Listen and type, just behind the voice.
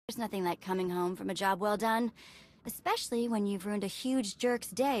There's nothing like coming home from a job well done, especially when you've ruined a huge jerk's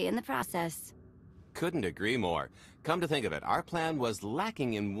day in the process. Couldn't agree more. Come to think of it, our plan was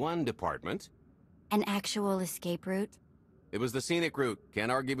lacking in one department. An actual escape route? It was the scenic route. Can't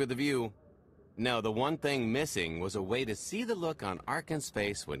argue with the view. No, the one thing missing was a way to see the look on Arkan's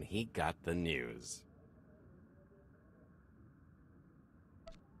face when he got the news.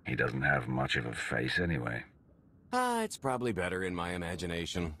 He doesn't have much of a face anyway. It's probably better in my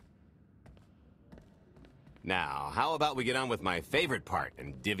imagination. Now, how about we get on with my favorite part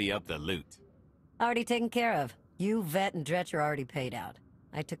and divvy up the loot? Already taken care of. You, Vet, and Dretch are already paid out.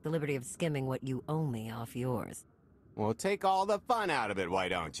 I took the liberty of skimming what you owe me off yours. Well, take all the fun out of it, why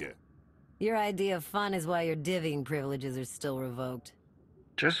don't you? Your idea of fun is why your divvying privileges are still revoked.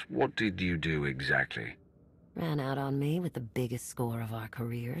 Just what did you do exactly? Ran out on me with the biggest score of our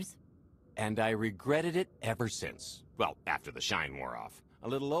careers. And I regretted it ever since. Well, after the shine wore off. A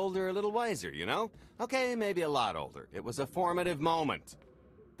little older, a little wiser, you know? Okay, maybe a lot older. It was a formative moment.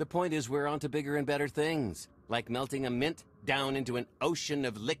 The point is we're on to bigger and better things, like melting a mint down into an ocean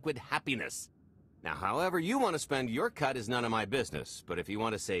of liquid happiness. Now, however you want to spend your cut is none of my business, but if you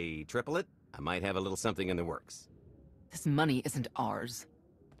want to say triple it, I might have a little something in the works. This money isn't ours.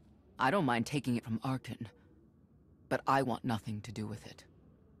 I don't mind taking it from Arkan, but I want nothing to do with it.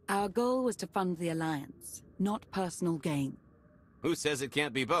 Our goal was to fund the Alliance, not personal gain. Who says it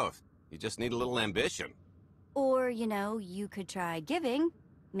can't be both? You just need a little ambition. Or, you know, you could try giving.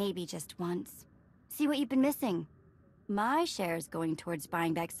 Maybe just once. See what you've been missing. My share's going towards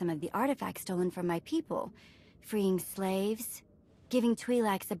buying back some of the artifacts stolen from my people, freeing slaves, giving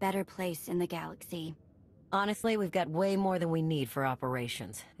Twi'leks a better place in the galaxy. Honestly, we've got way more than we need for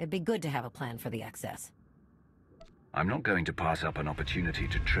operations. It'd be good to have a plan for the excess. I'm not going to pass up an opportunity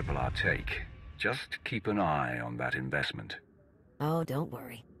to triple our take. Just keep an eye on that investment. Oh, don't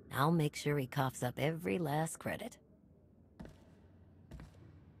worry. I'll make sure he coughs up every last credit.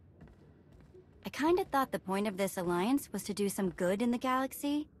 I kinda thought the point of this alliance was to do some good in the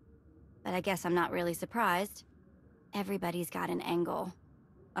galaxy. But I guess I'm not really surprised. Everybody's got an angle.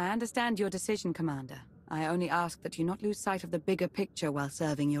 I understand your decision, Commander. I only ask that you not lose sight of the bigger picture while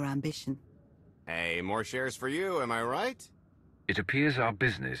serving your ambition. Hey, more shares for you, am I right? It appears our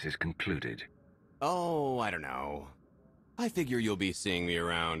business is concluded. Oh, I don't know. I figure you'll be seeing me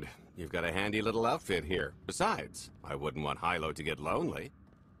around. You've got a handy little outfit here. Besides, I wouldn't want Hilo to get lonely.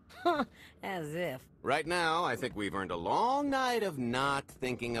 As if. Right now, I think we've earned a long night of not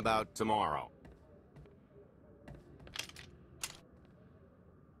thinking about tomorrow.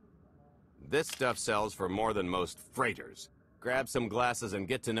 This stuff sells for more than most freighters. Grab some glasses and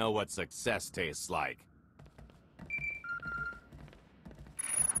get to know what success tastes like.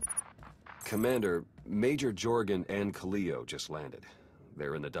 Commander, Major Jorgen and Kaleo just landed.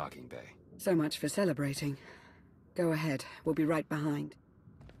 They're in the docking bay. So much for celebrating. Go ahead, we'll be right behind.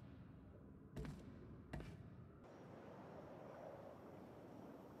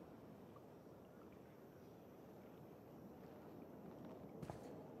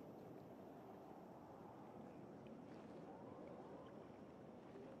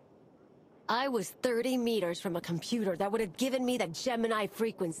 I was 30 meters from a computer that would have given me the Gemini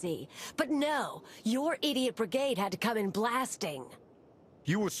frequency. But no, your idiot brigade had to come in blasting.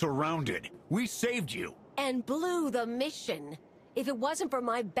 You were surrounded. We saved you. And blew the mission. If it wasn't for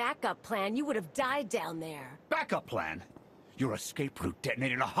my backup plan, you would have died down there. Backup plan? Your escape route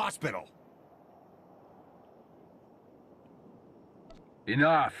detonated a hospital.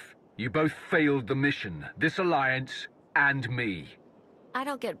 Enough! You both failed the mission. This alliance, and me. I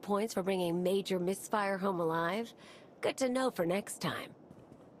don't get points for bringing Major Misfire home alive. Good to know for next time.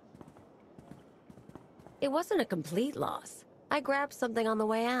 It wasn't a complete loss. I grabbed something on the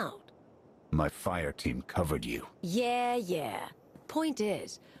way out. My fire team covered you. Yeah. Point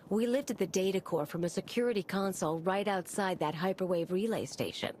is, we lifted the data core from a security console right outside that hyperwave relay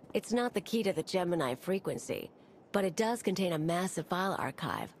station. It's not the key to the Gemini frequency, but it does contain a massive file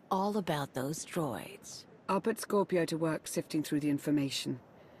archive all about those droids. I'll put Scorpio to work sifting through the information.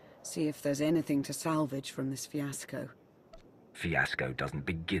 See if there's anything to salvage from this fiasco. Fiasco doesn't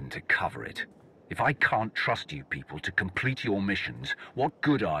begin to cover it. If I can't trust you people to complete your missions, what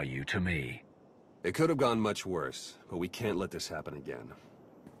good are you to me? It could have gone much worse, but we can't let this happen again.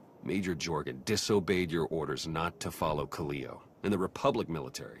 Major Jorgen disobeyed your orders not to follow Kaleo, and the Republic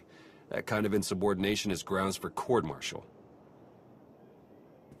military. That kind of insubordination is grounds for court-martial.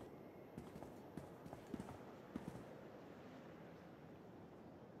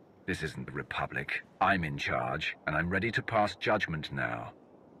 This isn't the Republic. I'm in charge, and I'm ready to pass judgment now.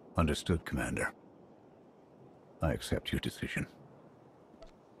 Understood, Commander. I accept your decision.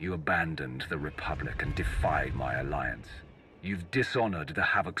 You abandoned the Republic and defied my alliance. You've dishonored the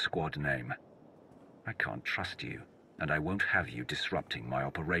Havoc Squad name. I can't trust you, and I won't have you disrupting my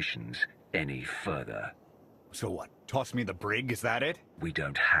operations any further. So what? Toss me the brig, is that it? We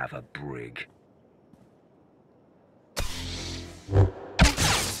don't have a brig.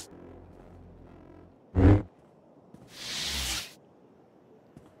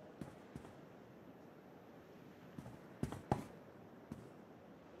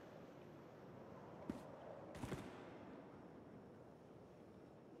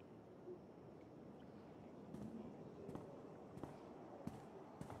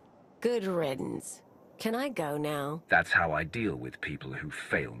 Good riddance. Can I go now? That's how I deal with people who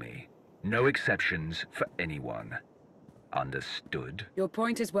fail me. No exceptions for anyone. Understood? Your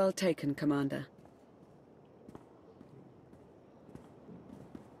point is well taken, Commander.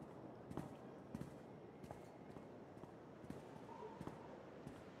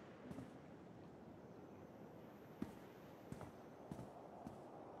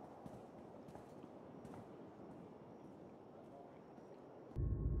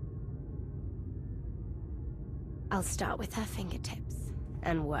 I'll start with her fingertips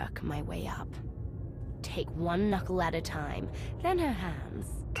and work my way up. Take one knuckle at a time, then her hands.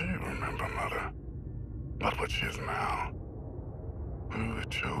 Do you remember, Mother? Not what she is now. Who are the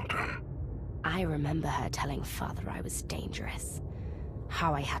children? I remember her telling Father I was dangerous.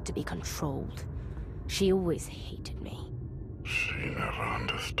 How I had to be controlled. She always hated me. She never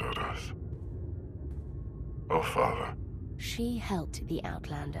understood us. Oh, Father. She helped the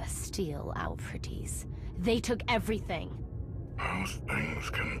Outlander steal our pretties. They took everything. Those things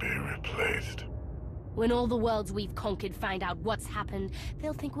can be replaced. When all the worlds we've conquered find out what's happened,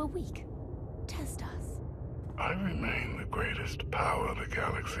 they'll think we're weak. Test us. I remain the greatest power the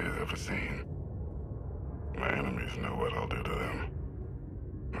galaxy has ever seen. My enemies know what I'll do to them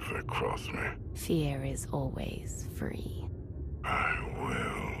if they cross me. Fear is always free. I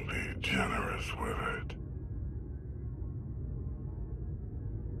will be generous with it.